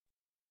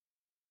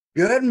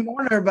Good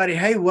morning, everybody.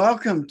 Hey,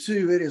 welcome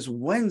to it is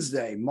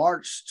Wednesday,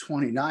 March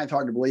 29th.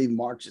 Hard to believe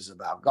March is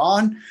about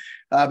gone,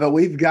 but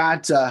we've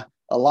got a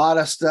lot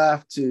of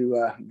stuff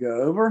to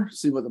go over,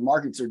 see what the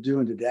markets are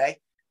doing today.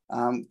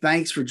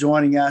 Thanks for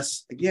joining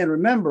us. Again,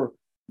 remember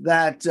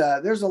that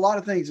there's a lot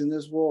of things in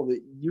this world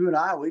that you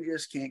and we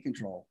just can't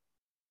control.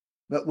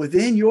 But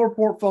within your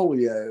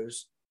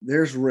portfolios,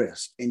 there's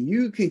risk, and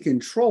you can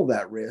control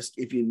that risk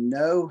if you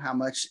know how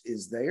much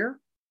is there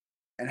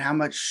and how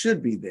much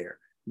should be there.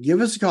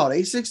 Give us a call at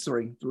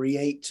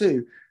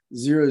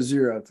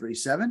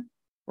 863-382-0037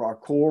 for our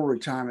core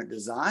retirement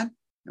design.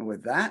 And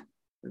with that,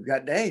 we've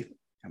got Dave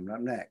coming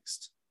up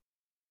next.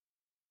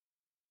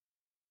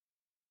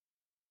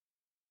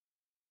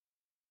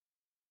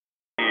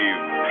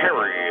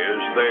 Perry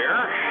is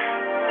there.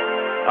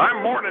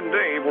 I'm Morning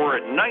Dave. We're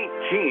at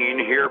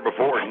 19 here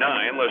before 9.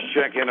 Let's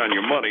check in on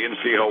your money and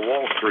see how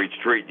Wall Street's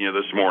treating you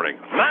this morning.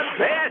 Not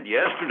bad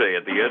yesterday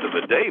at the end of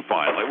the day,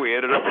 finally. We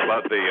ended up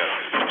about the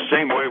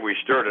same way we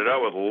started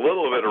out, with a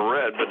little bit of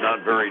red, but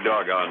not very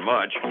doggone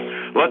much.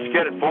 Let's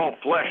get it all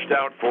fleshed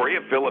out for you.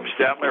 Phillip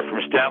Statler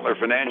from Statler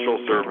Financial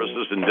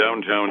Services in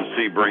downtown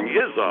Sebring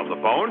is on the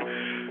phone.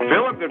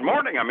 Phillip, good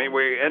morning.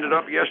 We ended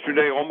up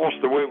yesterday almost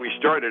the way we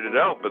started it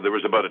out, but there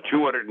was about a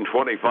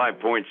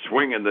 225-point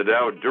swing in the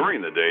Dow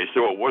during the day,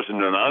 so it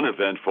wasn't an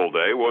uneventful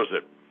day, was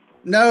it?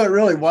 No, it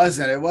really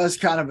wasn't. It was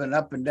kind of an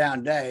up and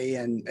down day,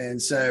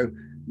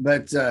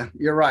 but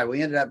you're right.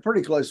 We ended up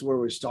pretty close to where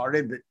we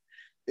started, but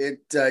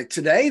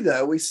today,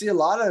 though, we see a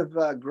lot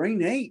of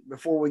green 8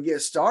 before we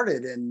get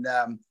started, and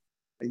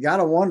you got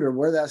to wonder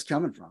where that's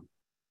coming from.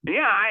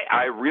 Yeah,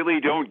 I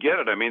really don't get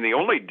it. The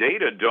only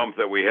data dump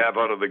that we have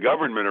out of the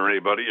government or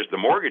anybody is the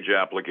mortgage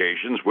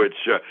applications, which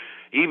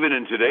even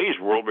in today's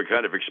world, we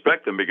kind of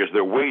expect them because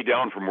they're way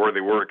down from where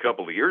they were a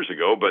couple of years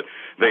ago, but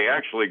they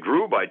actually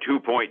grew by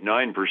 2.9%.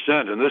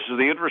 And this is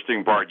the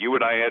interesting part. You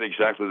and I had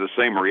exactly the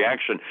same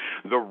reaction.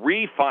 The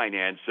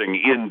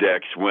refinancing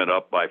index went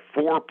up by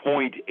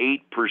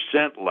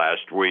 4.8%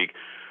 last week,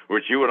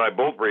 which you and I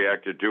both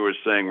reacted to as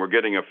saying we're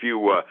getting a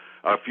few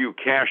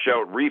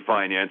cash-out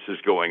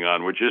refinances going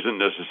on, which isn't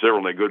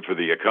necessarily good for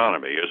the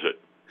economy, is it?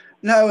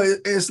 No,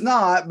 it's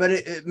not, but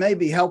it may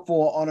be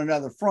helpful on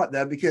another front,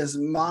 though, because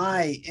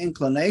my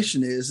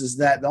inclination is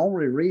that the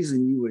only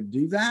reason you would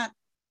do that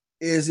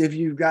is if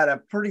you've got a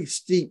pretty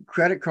steep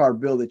credit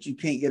card bill that you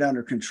can't get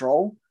under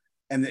control,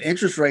 and the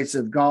interest rates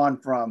have gone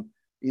from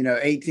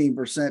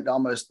 18% to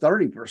almost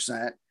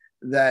 30%.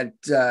 That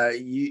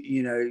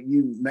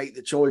you make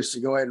the choice to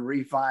go ahead and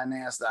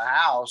refinance the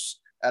house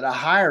at a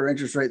higher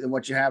interest rate than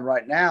what you have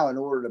right now in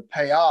order to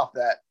pay off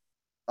that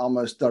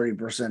almost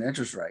 30%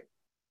 interest rate.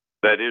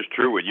 That is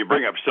true. And you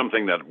bring up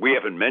something that we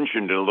haven't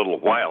mentioned in a little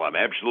while. I'm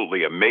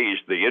absolutely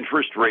amazed. The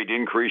interest rate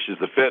increases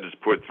the Fed has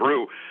put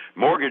through,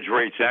 mortgage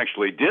rates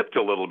actually dipped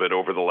a little bit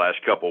over the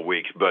last couple of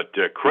weeks, but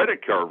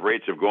credit card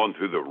rates have gone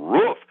through the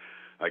roof.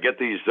 I get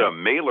these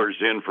mailers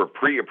in for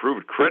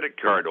pre-approved credit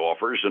card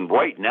offers, and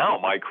right now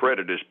my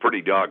credit is pretty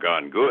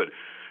doggone good.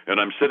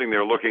 And I'm sitting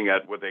there looking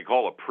at what they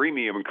call a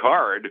premium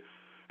card,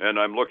 and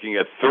I'm looking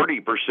at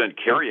 30%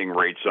 carrying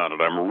rates on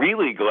it. I'm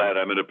really glad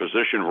I'm in a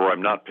position where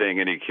I'm not paying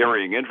any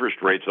carrying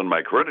interest rates on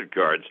my credit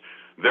cards.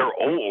 They're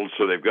old,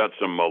 so they've got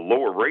some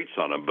lower rates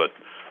on them, but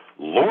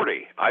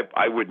Lordy,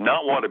 I would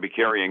not want to be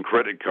carrying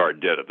credit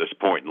card debt at this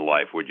point in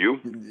life, would you?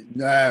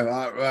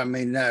 No,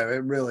 no,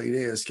 it really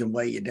can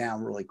weigh you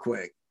down really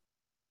quick.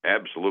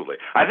 Absolutely.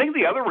 I think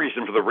the other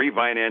reason for the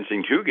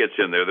refinancing, too, gets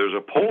in there. There's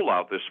a poll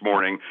out this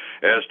morning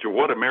as to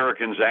what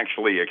Americans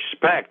actually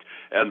expect,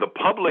 and the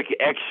public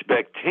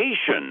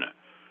expectation,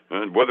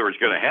 and whether it's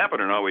going to happen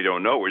or not, we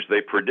don't know, is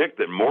they predict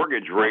that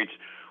mortgage rates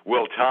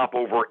will top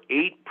over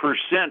 8%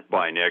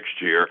 by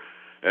next year.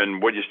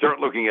 And when you start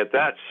looking at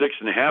that,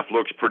 6.5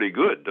 looks pretty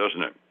good,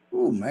 doesn't it?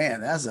 Oh,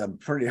 man, that's a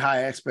pretty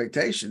high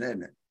expectation,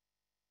 isn't it?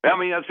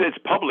 It's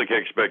public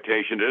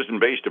expectation. It isn't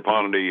based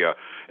upon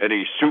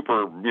any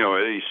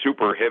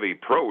super heavy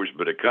prose,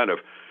 but it kind of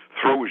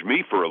throws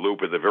me for a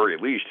loop at the very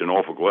least, and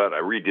awful glad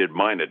I redid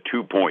mine at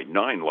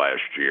 2.9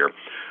 last year.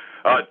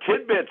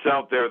 Tidbits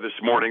out there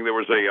this morning. There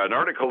was an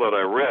article that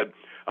I read.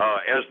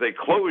 As they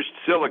closed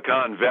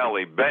Silicon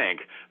Valley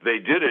Bank, they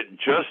did it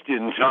just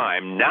in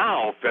time.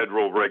 Now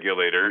federal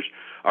regulators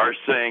are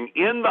saying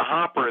in the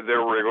hopper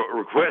there were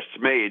requests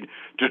made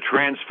to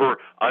transfer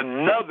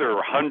another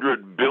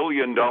 $100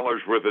 billion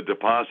worth of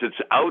deposits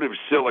out of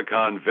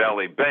Silicon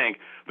Valley Bank,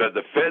 that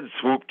the Fed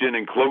swooped in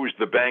and closed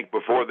the bank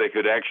before they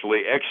could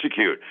actually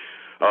execute.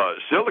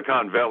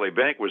 Silicon Valley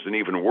Bank was in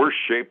even worse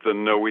shape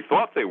than we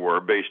thought they were,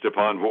 based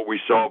upon what we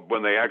saw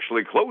when they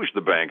actually closed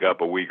the bank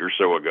up a week or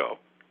so ago.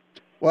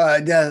 Well,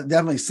 it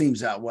definitely seems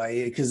that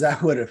way, because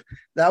that would have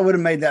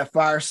made that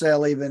fire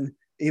sale even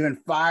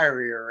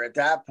fierier at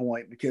that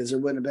point, because there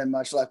wouldn't have been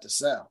much left to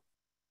sell.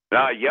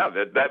 Yeah,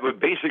 that would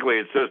basically,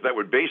 it says that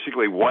would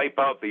basically wipe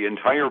out the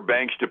entire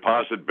bank's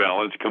deposit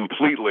balance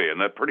completely, and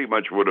that pretty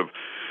much would have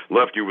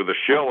left you with a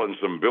shell and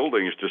some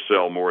buildings to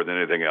sell more than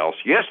anything else.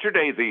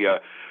 Yesterday, the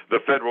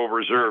Federal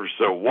Reserve's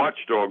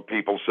watchdog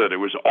people said it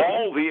was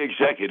all the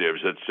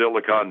executives at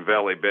Silicon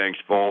Valley Bank's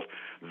fault.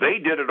 They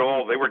did it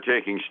all. They were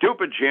taking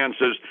stupid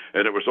chances,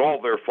 and it was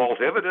all their fault.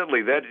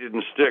 Evidently, that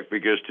didn't stick,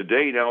 because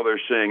today now they're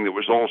saying it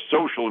was all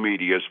social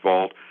media's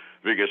fault,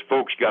 because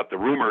folks got the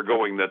rumor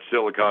going that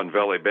Silicon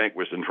Valley Bank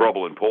was in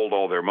trouble and pulled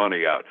all their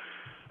money out.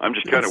 I'm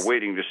just kind of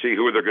waiting to see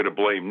who they're going to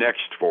blame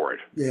next for it.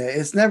 Yeah,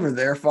 it's never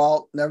their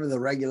fault, never the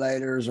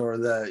regulators or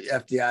the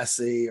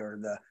FDIC or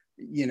the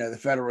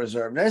Federal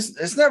Reserve.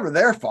 It's never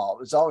their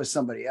fault. It's always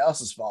somebody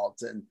else's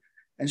fault.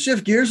 And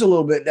shift gears a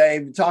little bit,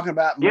 Dave, talking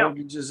about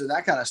mortgages and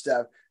that kind of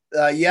stuff.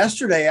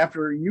 Yesterday,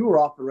 after you were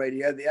off the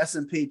radio, the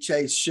S&P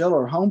Chase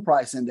Shiller Home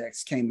Price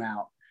Index came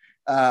out.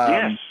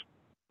 Yes.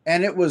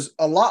 And it was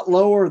a lot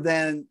lower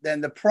than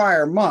the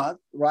prior month,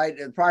 right?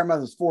 The prior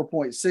month was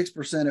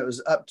 4.6%. It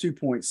was up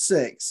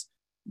 2.6,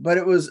 but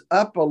it was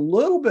up a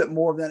little bit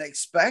more than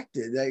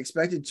expected. They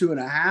expected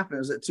 2.5, and it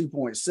was at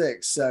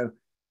 2.6. So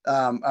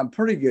I'm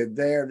pretty good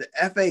there. The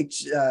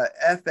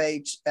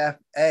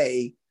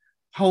FHFA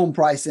Home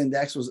Price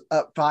Index was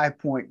up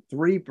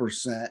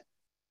 5.3%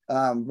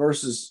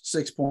 versus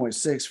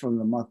 6.6 from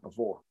the month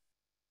before.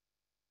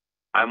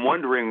 I'm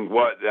wondering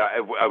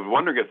I'm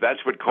wondering if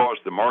that's what caused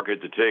the market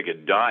to take a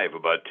dive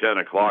about 10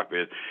 o'clock.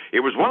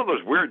 It was one of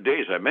those weird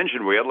days. I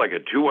mentioned we had like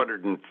a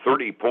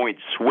 230-point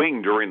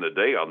swing during the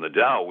day on the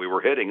Dow. We were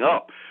heading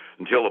up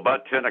until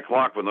about 10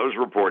 o'clock when those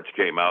reports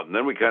came out, and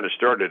then we kind of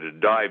started to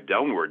dive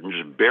downward and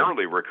just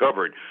barely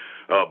recovered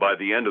by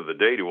the end of the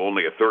day to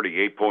only a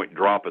 38-point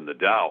drop in the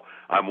Dow.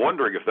 I'm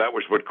wondering if that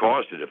was what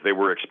caused it, if they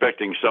were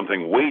expecting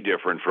something way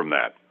different from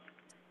that.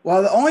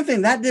 Well, the only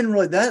thing that didn't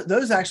really,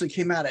 those actually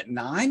came out at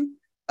 9.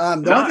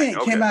 The only thing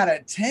that came out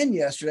at 10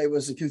 yesterday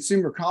was the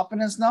consumer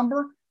confidence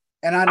number,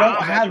 and I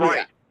don't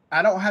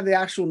have the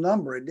actual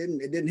number. It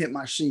didn't hit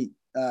my sheet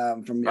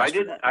from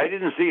yesterday. I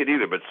didn't see it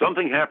either, but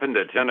something happened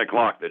at 10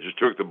 o'clock that just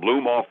took the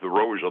bloom off the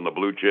rose on the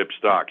blue chip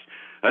stocks.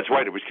 That's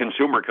right. It was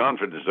consumer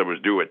confidence that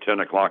was due at 10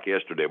 o'clock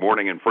yesterday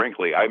morning, and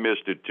frankly, I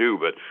missed it too,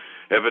 but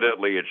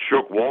evidently it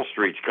shook Wall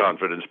Street's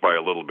confidence by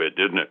a little bit,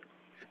 didn't it?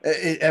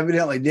 It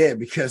evidently did,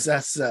 because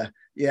that's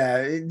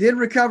it did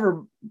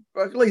recover.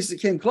 At least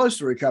it came close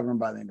to recovering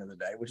by the end of the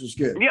day, which was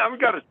good. Yeah, we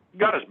got us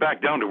back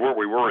down to where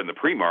we were in the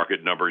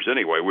pre-market numbers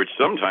anyway, which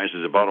sometimes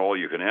is about all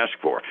you can ask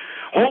for.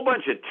 Whole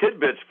bunch of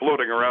tidbits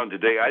floating around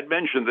today. I'd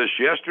mentioned this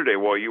yesterday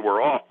while you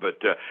were off,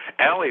 but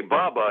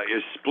Alibaba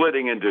is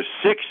splitting into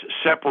 6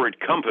 separate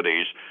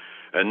companies.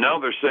 And now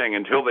they're saying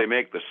until they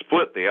make the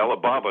split, the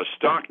Alibaba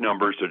stock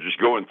numbers are just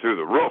going through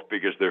the roof,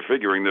 because they're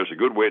figuring there's a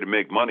good way to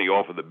make money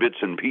off of the bits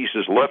and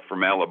pieces left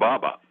from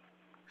Alibaba.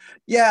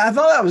 Yeah, I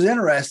thought that was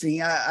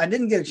interesting. I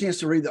didn't get a chance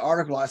to read the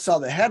article. I saw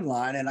the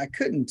headline, and I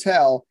couldn't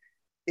tell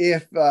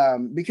if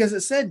because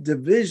it said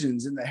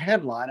divisions in the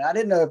headline. I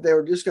didn't know if they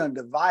were just going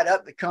to divide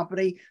up the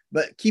company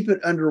but keep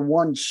it under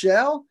one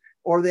shell,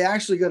 or are they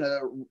actually going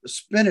to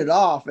spin it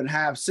off and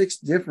have 6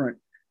 different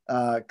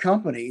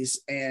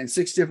companies and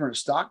 6 different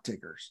stock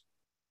tickers.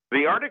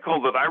 The article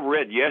that I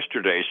read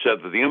yesterday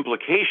said that the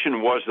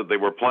implication was that they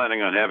were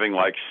planning on having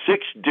like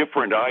 6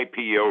 different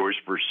IPOs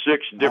for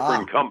 6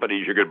 different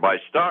companies you could buy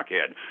stock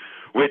in,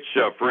 which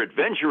for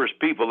adventurous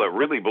people that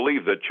really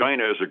believe that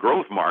China is a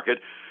growth market,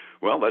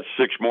 well, that's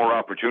 6 more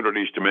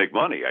opportunities to make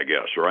money, I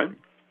guess, right?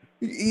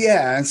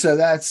 Yeah, and so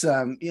that's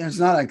it's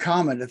not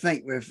uncommon to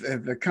think if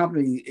a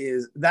company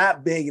is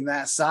that big and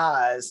that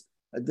size,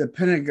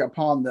 depending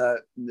upon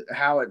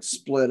how it's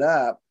split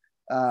up,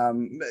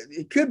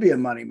 it could be a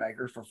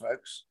moneymaker for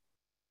folks.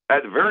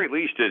 At the very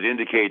least, it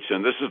indicates,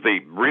 and this is the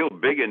real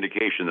big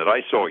indication that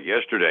I saw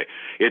yesterday,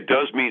 it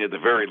does mean at the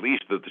very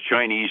least that the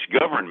Chinese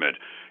government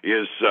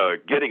is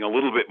getting a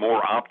little bit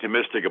more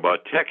optimistic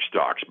about tech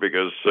stocks,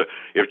 because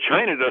if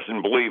China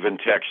doesn't believe in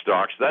tech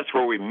stocks, that's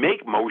where we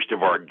make most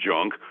of our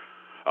junk.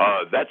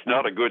 That's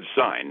not a good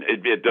sign.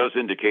 It does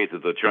indicate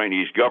that the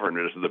Chinese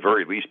government is at the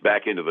very least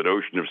back into the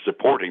notion of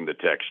supporting the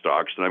tech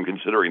stocks, and I'm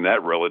considering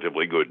that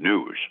relatively good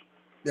news.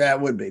 Yeah,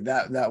 it would be.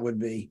 That would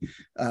be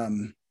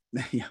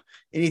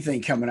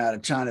anything coming out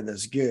of China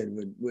that's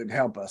good would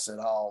help us at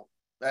all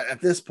at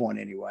this point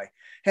anyway.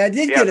 Hey, I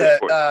did get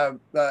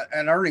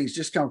an earnings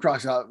just come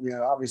across.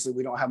 Obviously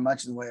we don't have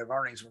much in the way of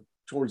earnings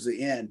towards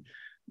the end,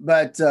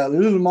 but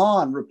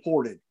Lululemon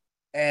reported.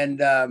 And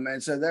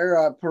so they're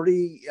a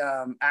pretty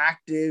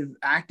active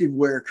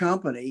wear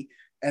company,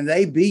 and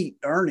they beat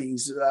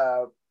earnings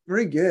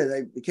pretty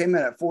good. They came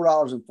in at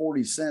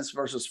 $4.40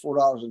 versus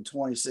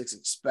 $4.26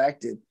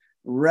 expected.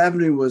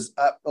 Revenue was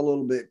up a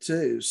little bit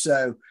too.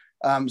 So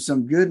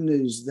some good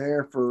news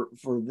there for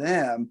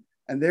them.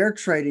 And they're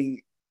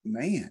trading,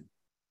 man,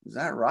 is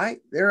that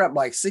right? They're up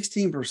like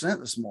 16%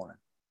 this morning.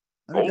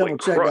 Let me double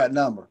check that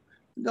number.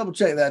 Double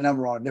check that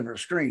number on a different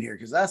screen here,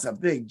 because that's a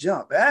big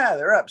jump.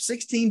 They're up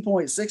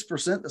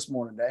 16.6% this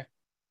morning, Dave.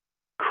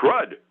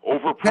 Crud, over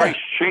overpriced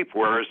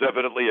shapewear is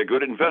evidently a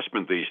good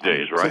investment these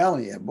days, I'm right?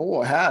 telling you,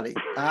 boy, howdy.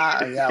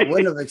 I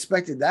wouldn't have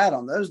expected that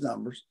on those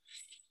numbers.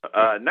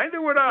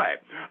 Neither would I,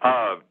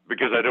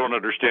 because I don't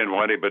understand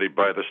why anybody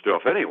buy the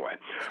stuff anyway.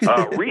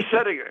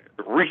 Resetting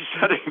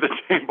the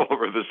table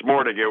over this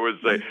morning, it was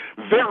a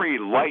very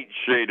light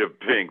shade of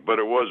pink, but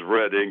it was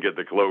red ink at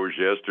the close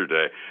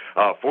yesterday.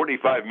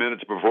 45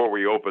 minutes before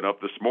we open up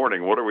this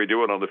morning, what are we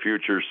doing on the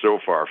futures so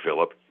far,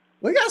 Philip?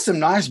 We got some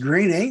nice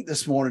green ink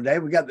this morning,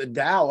 Dave. We got the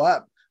Dow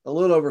up a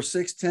little over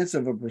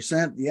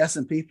 0.6%, the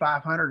S&P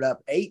 500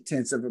 up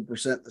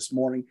 0.8% this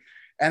morning,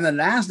 and the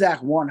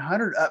NASDAQ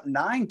 100 up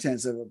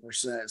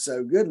 0.9%.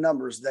 So good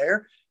numbers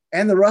there.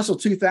 And the Russell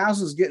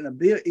 2000 is getting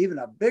even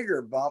a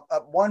bigger bump,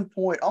 up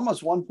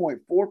almost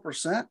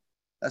 1.4%.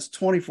 That's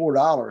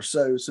 $24.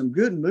 So some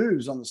good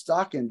moves on the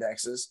stock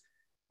indexes,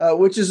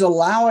 which is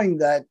allowing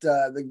that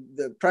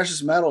the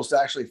precious metals to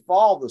actually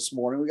fall this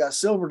morning. We got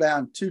silver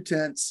down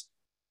 0.2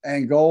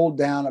 and gold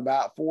down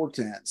about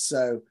 0.4.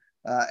 So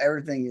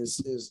everything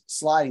is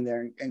sliding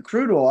there. And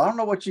crude oil, I don't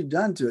know what you've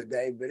done to it,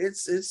 Dave, but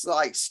it's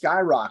like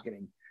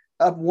skyrocketing,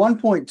 up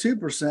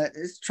 1.2%.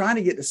 It's trying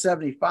to get to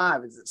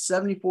 75. It's at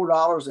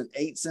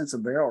 $74.08 a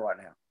barrel right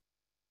now.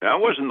 Now, I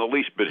wasn't the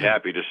least bit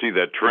happy to see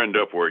that trend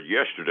upward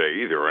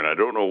yesterday either, and I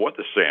don't know what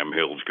the Sam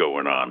Hill's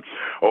going on.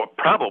 Oh,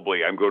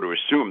 probably I'm going to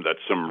assume that's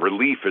some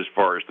relief as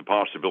far as the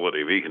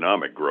possibility of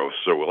economic growth,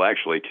 so we'll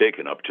actually take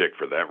an uptick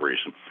for that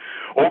reason.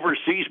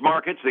 Overseas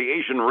markets, the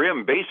Asian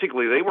Rim,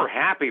 basically they were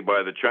happy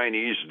by the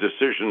Chinese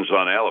decisions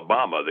on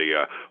Alabama.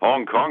 The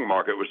Hong Kong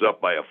market was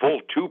up by a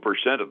full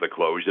 2% at the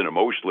close in a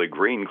mostly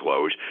green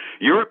close.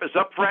 Europe is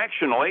up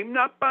fractionally,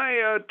 not by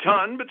a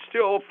ton, but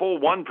still a full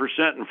 1%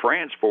 in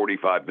France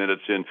 45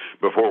 minutes in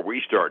before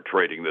we start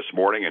trading this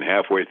morning and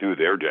halfway through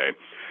their day.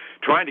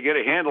 Trying to get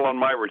a handle on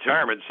my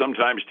retirement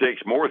sometimes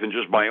takes more than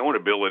just my own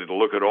ability to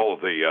look at all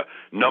of the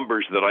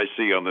numbers that I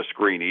see on the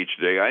screen each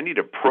day. I need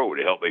a pro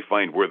to help me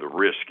find where the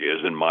risk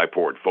is in my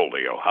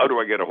portfolio. How do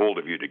I get a hold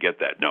of you to get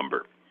that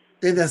number?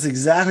 That's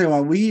exactly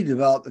why we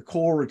developed the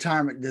core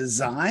retirement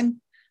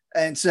design.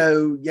 And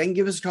so you can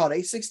give us a call at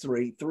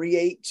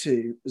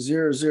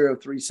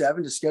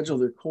 863-382-0037 to schedule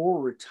their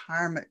core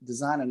retirement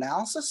design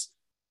analysis.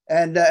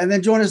 And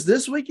then join us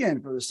this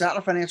weekend for the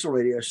Statler Financial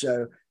Radio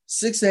Show,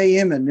 6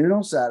 a.m. and noon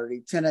on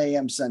Saturday, 10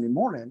 a.m. Sunday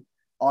morning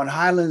on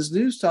Highlands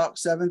News Talk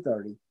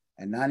 730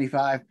 and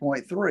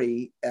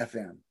 95.3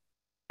 FM.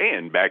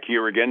 And back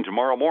here again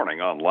tomorrow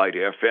morning on Light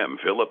FM.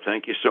 Philip,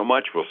 thank you so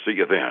much. We'll see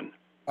you then.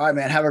 All right,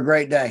 man. Have a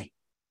great day.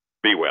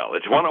 Be well.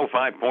 It's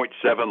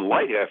 105.7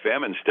 Light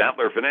FM and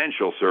Statler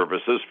Financial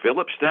Services,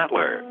 Phillip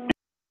Statler.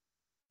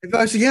 Hey,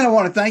 folks, again, I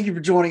want to thank you for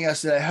joining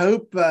us today.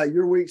 Hope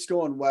your week's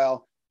going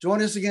well.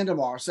 Join us again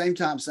tomorrow, same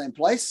time, same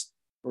place,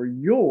 for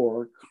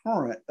your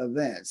current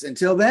events.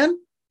 Until then,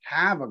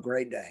 have a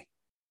great day.